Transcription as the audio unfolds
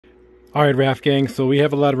All right, RAF gang, so we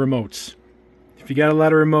have a lot of remotes. If you got a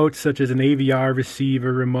lot of remotes, such as an AVR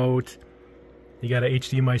receiver remote, you got a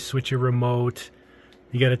HDMI switcher remote,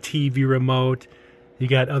 you got a TV remote, you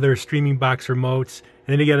got other streaming box remotes,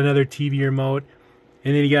 and then you got another TV remote,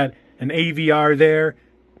 and then you got an AVR there,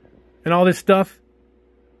 and all this stuff,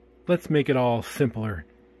 let's make it all simpler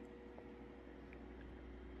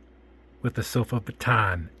with the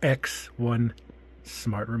Sofabaton X1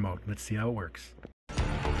 smart remote. Let's see how it works.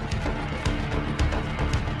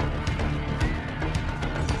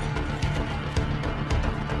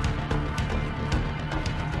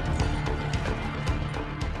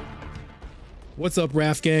 What's up,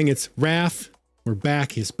 RAF gang? It's RAF. We're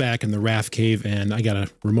back. He's back in the RAFCAVE, and I got a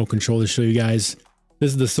remote control to show you guys. This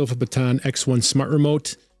is the Sofabaton X1 smart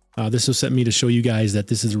remote. This will set me to show you guys that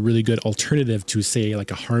this is a really good alternative to, say, like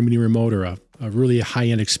a Harmony remote or a really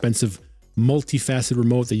high-end, expensive, multifaceted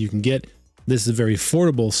remote that you can get. This is a very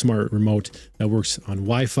affordable smart remote that works on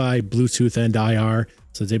Wi-Fi, Bluetooth, and IR,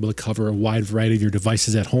 so it's able to cover a wide variety of your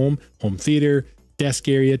devices at home, home theater, desk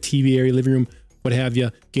area, TV area, living room, what have you,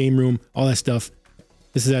 game room, all that stuff.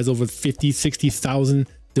 This has over 50, 60,000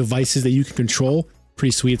 devices that you can control.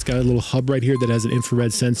 Pretty sweet. It's got a little hub right here that has an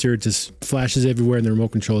infrared sensor. It just flashes everywhere, and the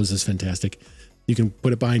remote control is just fantastic. You can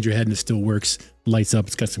put it behind your head and it still works. Lights up.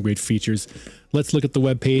 It's got some great features. Let's look at the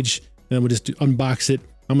web page, and then we'll just unbox it.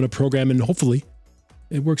 I'm going to program it, and hopefully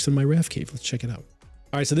it works in my RAFCAVE. Let's check it out.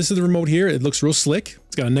 All right, so this is the remote here. It looks real slick.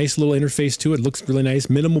 It's got a nice little interface to it. It looks really nice.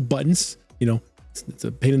 Minimal buttons. You know, it's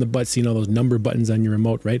a pain in the butt seeing all those number buttons on your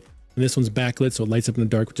remote, right? And this one's backlit, so it lights up in the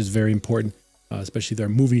dark, which is very important, especially if there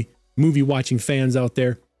are movie watching fans out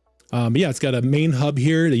there. But yeah, it's got a main hub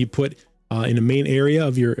here that you put in a main area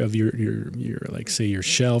of your like, say, your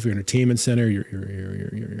shelf, your entertainment center, your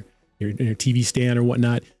TV stand or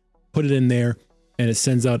whatnot. Put it in there, and it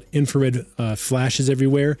sends out infrared flashes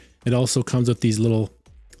everywhere. It also comes with these little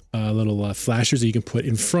flashers that you can put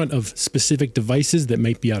in front of specific devices that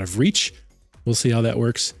might be out of reach. We'll see how that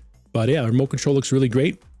works. But yeah, remote control looks really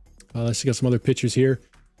great. Let's check out some other pictures here.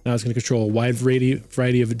 Now it's going to control a wide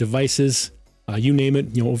variety of devices. You name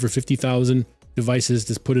it, you know, over 50,000 devices.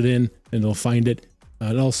 Just put it in and it'll find it.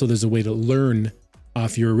 And also there's a way to learn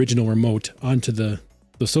off your original remote onto the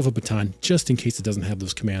Sofabaton, just in case it doesn't have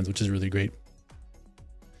those commands, which is really great.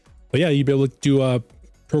 But yeah, you'll be able to do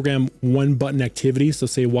program one button activities. So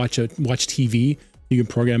say watch TV, you can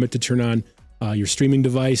program it to turn on your streaming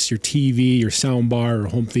device, your TV, your sound bar, or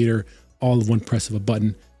home theater, all with one press of a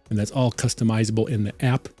button. And that's all customizable in the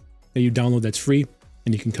app that you download that's free,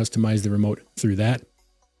 and you can customize the remote through that.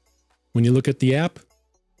 When you look at the app,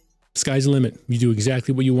 sky's the limit. You do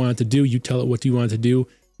exactly what you want it to do. You tell it what you want it to do.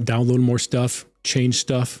 Download more stuff, change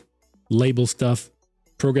stuff, label stuff,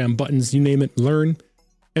 program buttons, you name it, learn.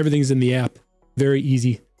 Everything's in the app. Very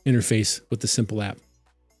easy interface with the simple app.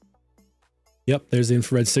 Yep, there's the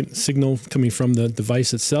infrared signal coming from the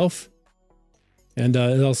device itself. And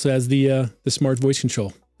it also has the smart voice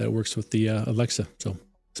control that works with the Alexa. So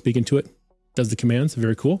speaking to it, does the commands.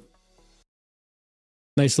 Very cool.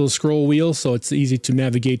 Nice little scroll wheel, so it's easy to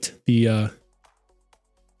navigate the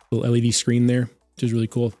little LED screen there, which is really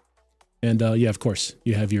cool. And yeah, of course,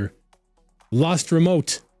 you have your lost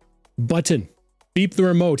remote button. Beep the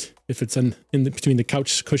remote if it's in between the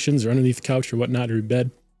couch cushions or underneath the couch or whatnot, or your bed.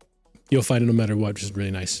 You'll find it no matter what, which is really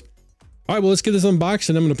nice. All right, well, let's get this unboxed,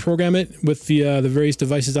 and I'm going to program it with the various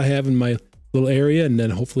devices I have in my little area, and then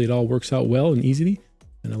hopefully it all works out well and easily,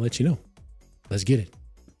 and I'll let you know. Let's get it.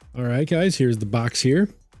 All right, guys, here's the box here.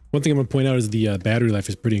 One thing I'm going to point out is the battery life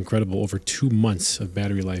is pretty incredible. Over 2 months of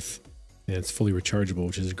battery life, and it's fully rechargeable,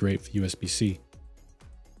 which is great for USB-C.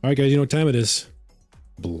 All right, guys, you know what time it is.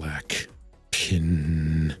 Black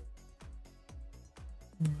pin.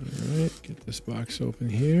 All right, get this box open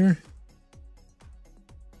here.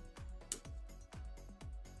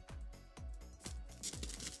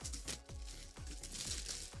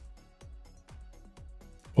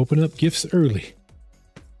 Open up gifts early.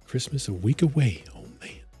 Christmas a week away. Oh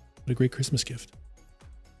man, what a great Christmas gift.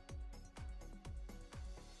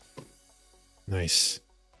 Nice.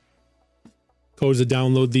 Codes to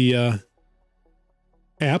download the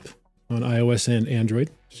app on iOS and Android,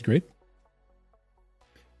 which is great.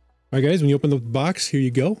 All right, guys, when you open the box, here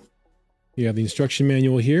you go. You have the instruction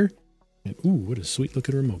manual here. And ooh, what a sweet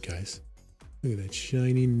looking remote, guys. Look at that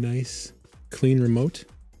shiny, nice, clean remote.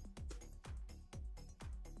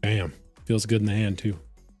 Bam. Feels good in the hand, too.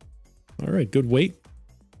 All right, good weight.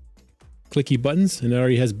 Clicky buttons, and it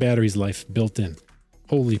already has batteries life built in.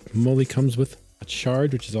 Holy moly, comes with a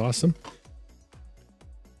charge, which is awesome.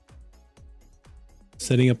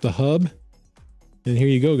 Setting up the hub. And here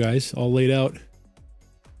you go, guys, all laid out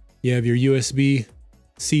You have your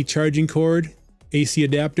USB-C charging cord, AC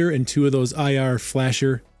adapter, and 2 of those IR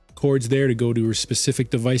flasher cords there to go to specific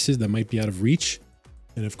devices that might be out of reach.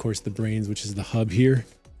 And of course the brains, which is the hub here.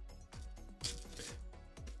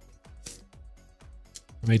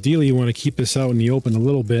 Ideally, you want to keep this out in the open a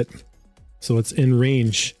little bit so it's in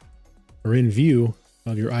range or in view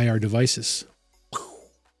of your IR devices.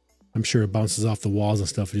 I'm sure it bounces off the walls and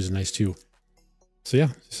stuff, which is nice too. So yeah,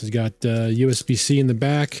 this has got USB-C in the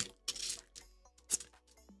back.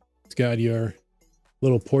 It's got your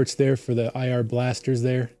little ports there for the IR blasters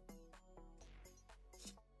there.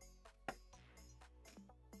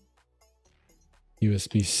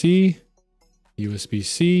 USB-C,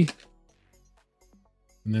 USB-C,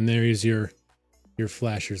 and then there is your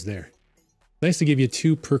flashers there. Nice to give you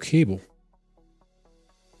 2 per cable.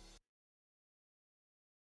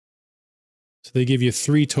 So they give you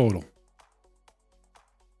 3 total.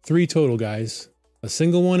 3 total, guys. A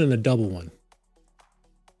single one and a double one.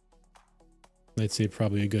 I'd say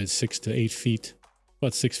probably a good 6 to 8 feet.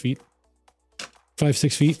 About 6 feet. 5,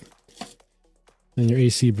 6 feet. And your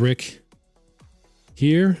AC brick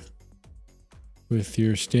here with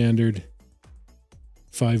your standard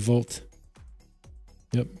 5 volt.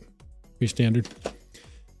 Yep, pretty standard.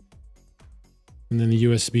 And then the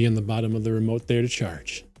USB in the bottom of the remote there to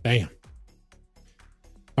charge. Bam.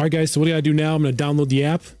 All right, guys, so what I gotta do now, I'm gonna download the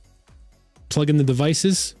app, plug in the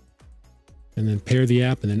devices, and then pair the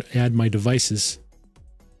app, and then add my devices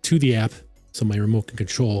to the app so my remote can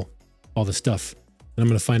control all the stuff. And I'm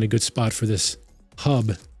gonna find a good spot for this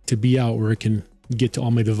hub to be out where it can get to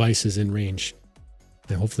all my devices in range.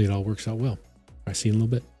 And hopefully it all works out well. I'll see you in a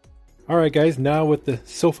little bit. All right, guys, now with the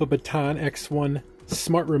Sofabaton X1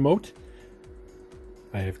 smart remote,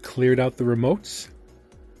 I have cleared out the remotes,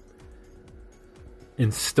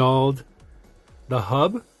 installed the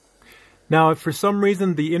hub. Now, if for some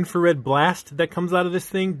reason the infrared blast that comes out of this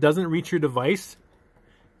thing doesn't reach your device,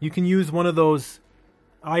 you can use one of those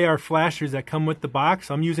IR flashers that come with the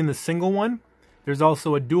box. I'm using the single one. There's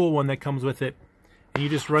also a dual one that comes with it, and you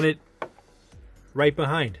just run it right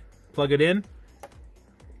behind. Plug it in,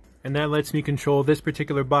 and that lets me control this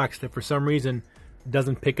particular box that for some reason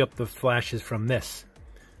doesn't pick up the flashes from this.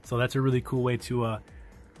 So that's a really cool way to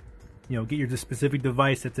get your specific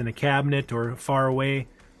device that's in a cabinet or far away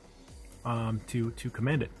to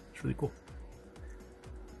command it. It's really cool.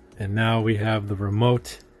 And now we have the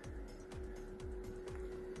remote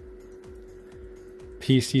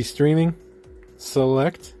PC streaming.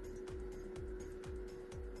 Select.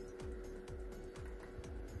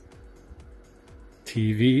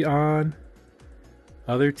 TV on.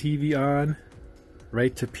 Other TV on.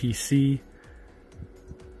 Right to PC.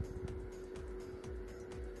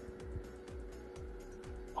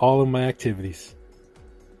 All of my activities.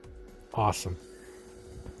 Awesome.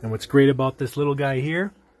 And what's great about this little guy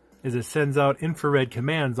here is it sends out infrared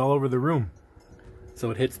commands all over the room. So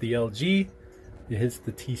it hits the LG, it hits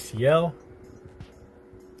the TCL,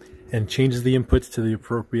 and changes the inputs to the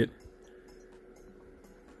appropriate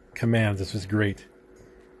commands. This is great.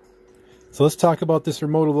 So let's talk about this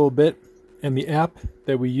remote a little bit and the app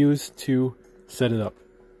that we use to set it up.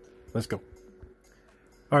 Let's go.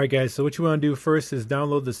 Alright guys, so what you want to do first is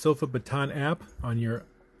download the Sofabaton app on your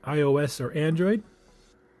iOS or Android.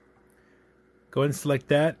 Go ahead and select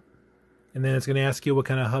that, and then it's going to ask you what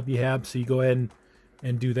kind of hub you have, so you go ahead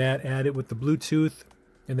and do that. Add it with the Bluetooth,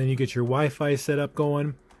 and then you get your Wi-Fi set up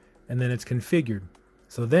going, and then it's configured.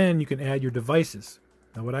 So then you can add your devices.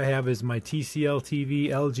 Now what I have is my TCL TV,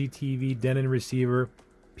 LG TV, Denon receiver,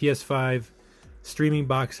 PS5, streaming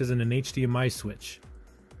boxes, and an HDMI switch.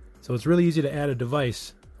 So it's really easy to add a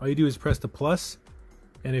device. All you do is press the plus,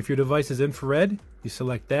 and if your device is infrared, you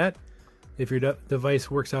select that. If your device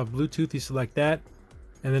works off Bluetooth, you select that.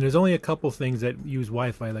 And then there's only a couple things that use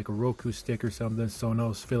Wi-Fi, like a Roku stick or something,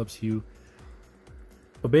 Sonos, Philips Hue.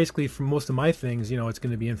 But basically, for most of my things, it's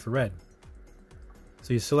going to be infrared.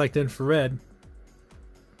 So you select infrared,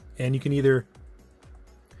 and you can either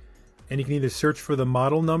search for the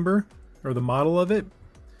model number or the model of it. And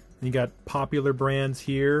you got popular brands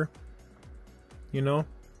here,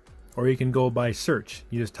 or you can go by search.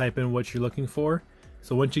 You just type in what you're looking for.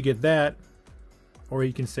 So once you get that, or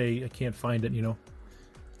you can say, I can't find it, So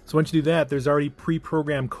once you do that, there's already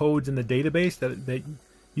pre-programmed codes in the database that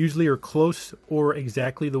usually are close or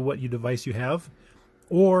exactly to what device you have.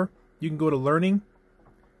 Or you can go to learning,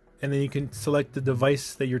 and then you can select the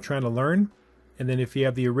device that you're trying to learn. And then if you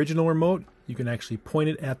have the original remote, you can actually point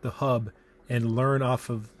it at the hub and learn off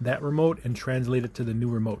of that remote and translate it to the new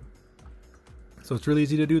remote. So it's really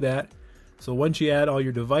easy to do that. So once you add all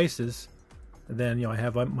your devices, then I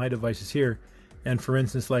have my devices here. And for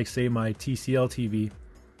instance, like say my TCL TV,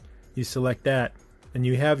 you select that and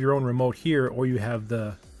you have your own remote here, or you have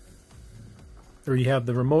the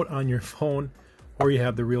remote on your phone, or you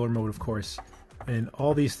have the real remote, of course. And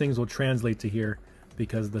all these things will translate to here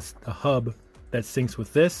because the hub that syncs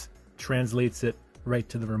with this translates it right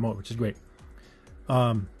to the remote, which is great.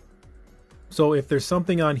 So if there's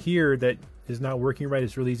something on here that is not working right,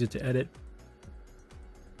 it's really easy to edit.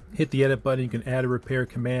 Hit the edit button. You can add or repair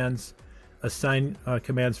commands, assign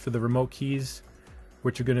commands for the remote keys,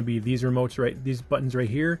 which are going to be these remotes, right? These buttons right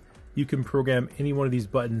here. You can program any one of these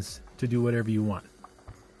buttons to do whatever you want.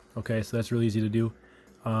 Okay, so that's really easy to do.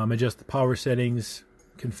 Adjust the power settings,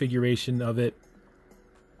 configuration of it,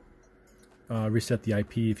 reset the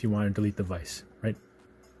IP if you want to delete the device, right?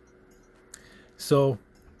 So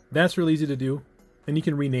that's really easy to do, and you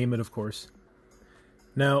can rename it, of course.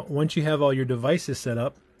 Now, once you have all your devices set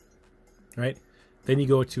up, right, then you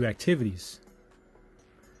go to activities.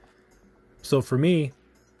 So for me,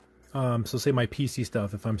 so say my PC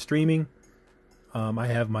stuff, if I'm streaming, I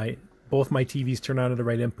have both my TVs turned on to the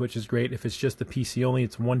right input, which is great. If it's just the PC only,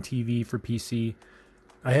 it's one TV for PC.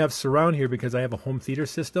 I have surround here because I have a home theater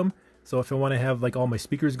system. So if I want to have like all my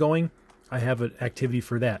speakers going, I have an activity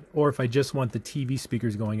for that. Or if I just want the TV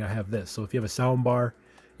speakers going, I have this. So if you have a sound bar,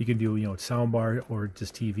 you can do, sound bar or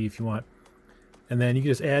just TV if you want. And then you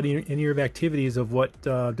can just add any of your activities of what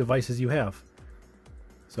devices you have.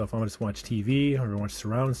 So if I want to just watch TV or watch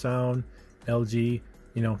surround sound, LG,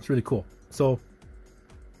 it's really cool. So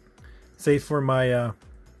say for my,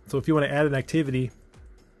 so if you want to add an activity,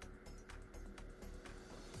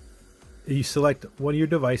 you select one of your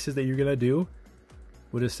devices that you're going to do.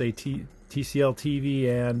 We'll just say TCL TV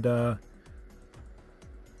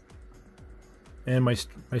and my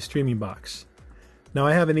streaming box. Now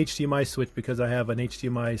I have an HDMI switch because I have an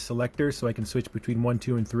HDMI selector, so I can switch between 1,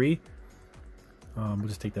 2, and 3. We'll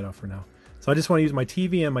just take that off for now. So I just want to use my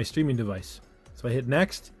TV and my streaming device. So I hit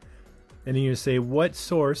next, and then you say what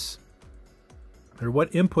source or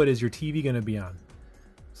what input is your TV going to be on.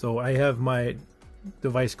 So I have my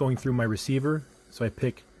device going through my receiver, so I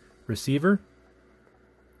pick receiver,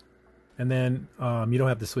 and then you don't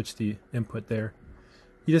have to switch the input there.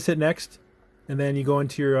 You just hit next, and then you go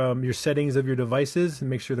into your settings of your devices and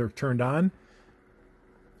make sure they're turned on.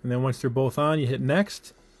 And then once they're both on, you hit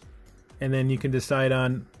next, and then you can decide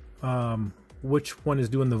on which one is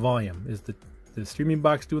doing the volume. Is the streaming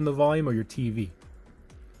box doing the volume or your TV?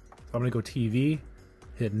 So I'm going to go TV,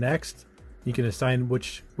 hit next. You can assign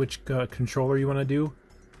which controller you want to do.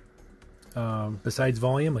 Besides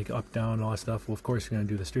volume, like up, down, all that stuff. Well, of course, you're going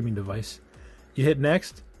to do the streaming device. You hit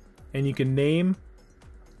next, and you can name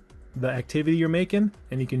the activity you're making,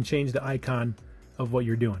 and you can change the icon of what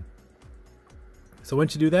you're doing. So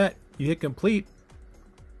once you do that, you hit complete,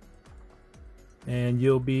 and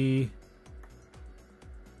you'll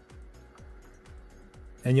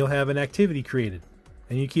have an activity created.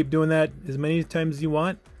 And you keep doing that as many times as you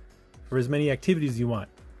want, for as many activities you want.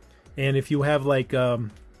 And if you have like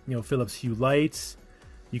Philips Hue lights,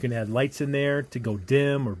 you can add lights in there to go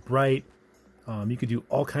dim or bright. You could do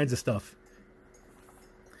all kinds of stuff.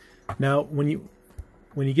 Now when you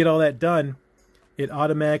get all that done, it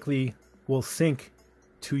automatically will sync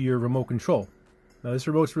to your remote control. Now this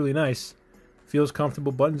remote's really nice, feels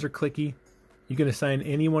comfortable, buttons are clicky. You can assign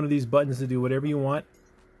any one of these buttons to do whatever you want.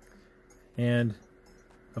 And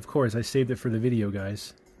of course I saved it for the video,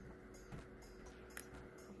 guys.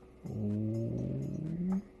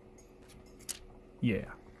 Yeah.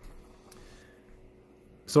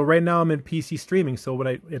 So right now I'm in PC streaming. So when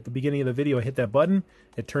at the beginning of the video I hit that button,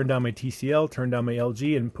 it turned on my TCL, turned on my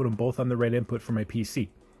LG, and put them both on the right input for my PC.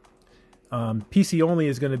 PC only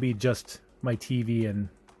is going to be just my TV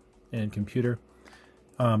and computer.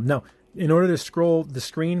 Now, in order to scroll the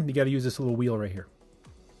screen, you got to use this little wheel right here.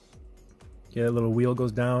 Okay, that little wheel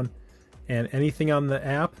goes down, and anything on the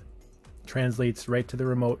app translates right to the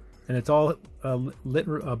remote, and it's all lit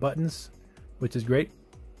buttons, which is great.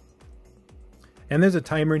 And there's a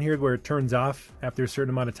timer in here where it turns off after a certain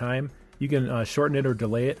amount of time. You can shorten it or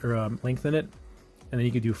delay it or lengthen it, and then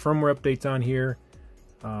you can do firmware updates on here,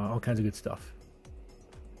 all kinds of good stuff.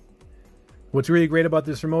 What's really great about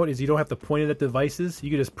this remote is you don't have to point it at devices. You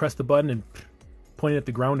can just press the button and point it at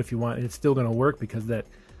the ground if you want, and it's still going to work because that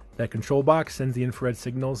control box sends the infrared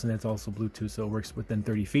signals, and it's also Bluetooth, so it works within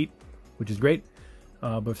 30 feet, which is great.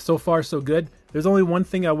 But so far, so good. There's only one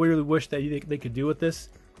thing I really wish that they could do with this,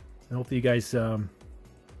 and hopefully you guys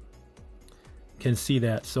can see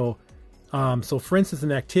that. So for instance,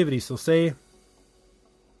 an activity. So say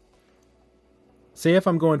if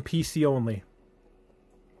I'm going PC only.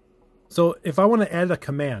 So if I want to add a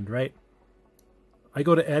command, right? I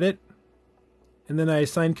go to edit, and then I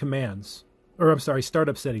assign commands, or I'm sorry,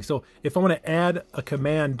 startup settings. So if I want to add a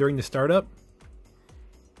command during the startup,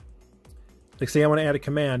 like say I want to add a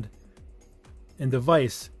command in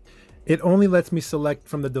device, it only lets me select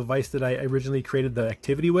from the device that I originally created the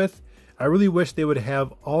activity with. I really wish they would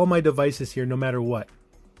have all my devices here no matter what.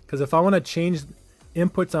 Because if I want to change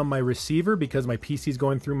inputs on my receiver, because my PC is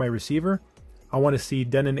going through my receiver, I want to see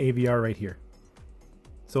Denon AVR right here.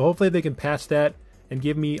 So hopefully they can patch that and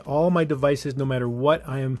give me all my devices no matter what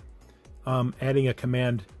I am adding a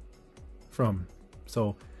command from.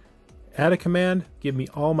 So add a command, give me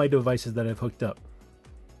all my devices that I've hooked up.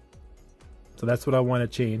 So that's what I want to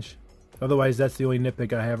change. Otherwise, that's the only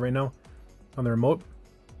nitpick I have right now on the remote.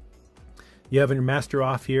 You have your master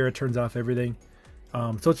off here, it turns off everything.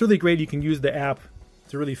 So it's really great. You can use the app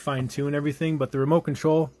to really fine tune everything, but the remote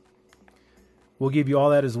control will give you all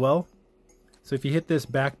that as well. So if you hit this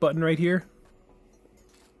back button right here,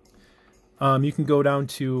 you can go down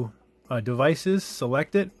to devices,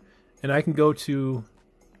 select it, and I can go to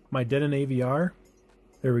my Denon AVR.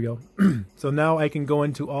 There we go. So now I can go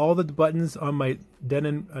into all the buttons on my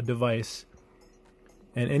Denon device,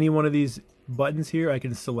 and any one of these buttons here I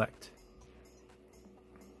can select.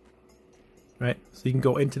 Right, so you can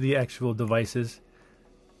go into the actual devices,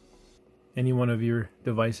 any one of your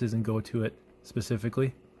devices, and go to it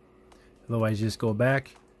specifically. Otherwise, just go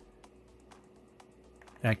back,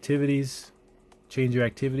 activities, change your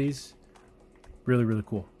activities. Really, really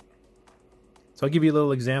cool. So I'll give you a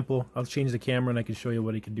little example. I'll change the camera and I can show you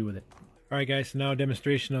what you can do with it. All right, guys, so now a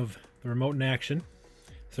demonstration of the remote in action.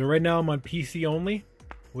 So right now I'm on PC only,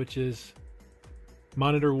 which is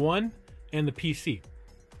monitor 1 and the PC.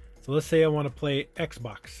 So let's say I want to play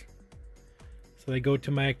Xbox. So I go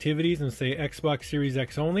to my activities and say Xbox Series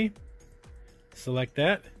X only. Select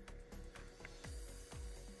that.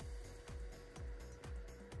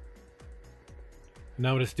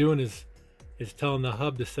 Now what it's doing is telling the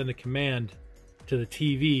hub to send a command to the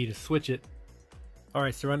TV to switch it. All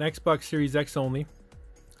right, so we're on Xbox Series X only.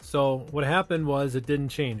 So what happened was it didn't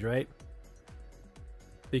change, right?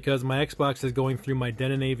 Because my Xbox is going through my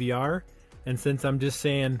Denon AVR, and since I'm just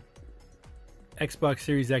saying Xbox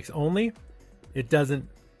Series X only, it doesn't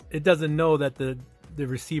know that the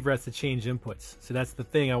receiver has to change inputs. So that's the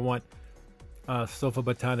thing I want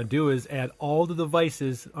Sofabaton to do, is add all the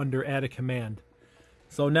devices under add a command.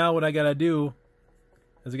 So now what I gotta do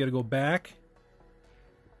is I gotta go back,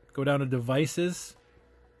 go down to devices,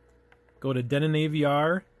 go to Denon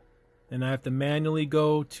AVR, and I have to manually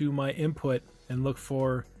go to my input and look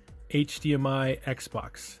for HDMI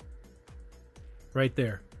Xbox. Right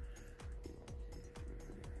there.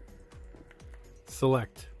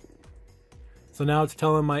 Select. So now it's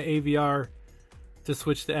telling my AVR to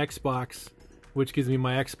switch to Xbox, which gives me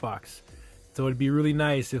my Xbox. So it'd be really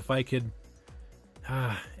nice if I could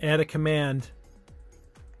add a command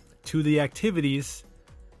to the activities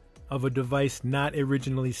of a device not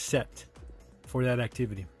originally set for that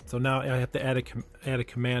activity. So now I have to add a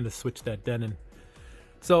command to switch that Denon.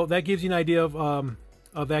 So that gives you an idea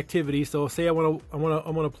of activity. So say I want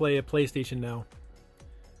to play a PlayStation now.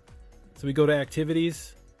 So we go to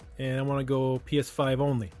activities and I want to go PS5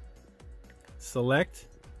 only. Select.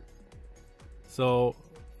 So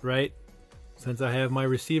right, since I have my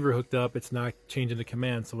receiver hooked up, it's not changing the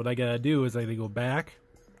command. So what I gotta do is I gotta go back,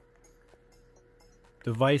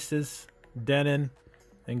 devices, Denon,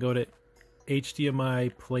 and go to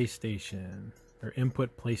HDMI PlayStation, or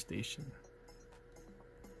input PlayStation.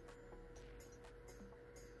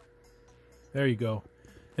 There you go.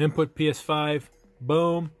 Input PS5,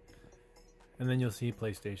 boom, and then you'll see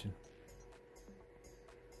PlayStation.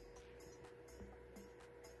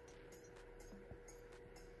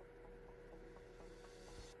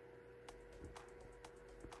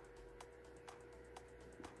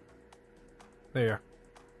 There you are.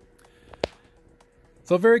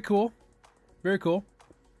 So very cool. Very cool.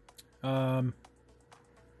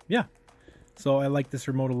 Yeah. So I like this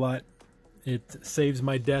remote a lot. It saves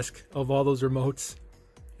my desk of all those remotes.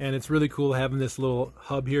 And it's really cool having this little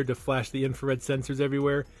hub here to flash the infrared sensors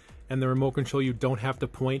everywhere. And the remote control, you don't have to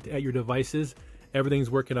point at your devices. Everything's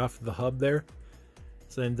working off the hub there.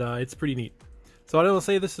 So, and it's pretty neat. So I will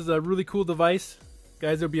say this is a really cool device.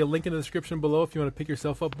 Guys, there'll be a link in the description below if you want to pick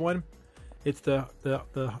yourself up one. It's the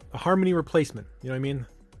Harmony replacement, you know what I mean?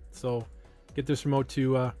 So get this remote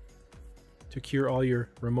to cure all your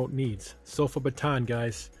remote needs. Sofabaton,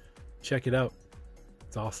 guys, check it out.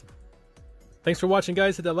 It's awesome. Thanks for watching,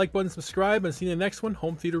 guys. Hit that like button, subscribe, and see you in the next one.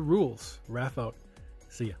 Home theater rules. Raf out.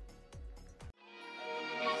 See ya.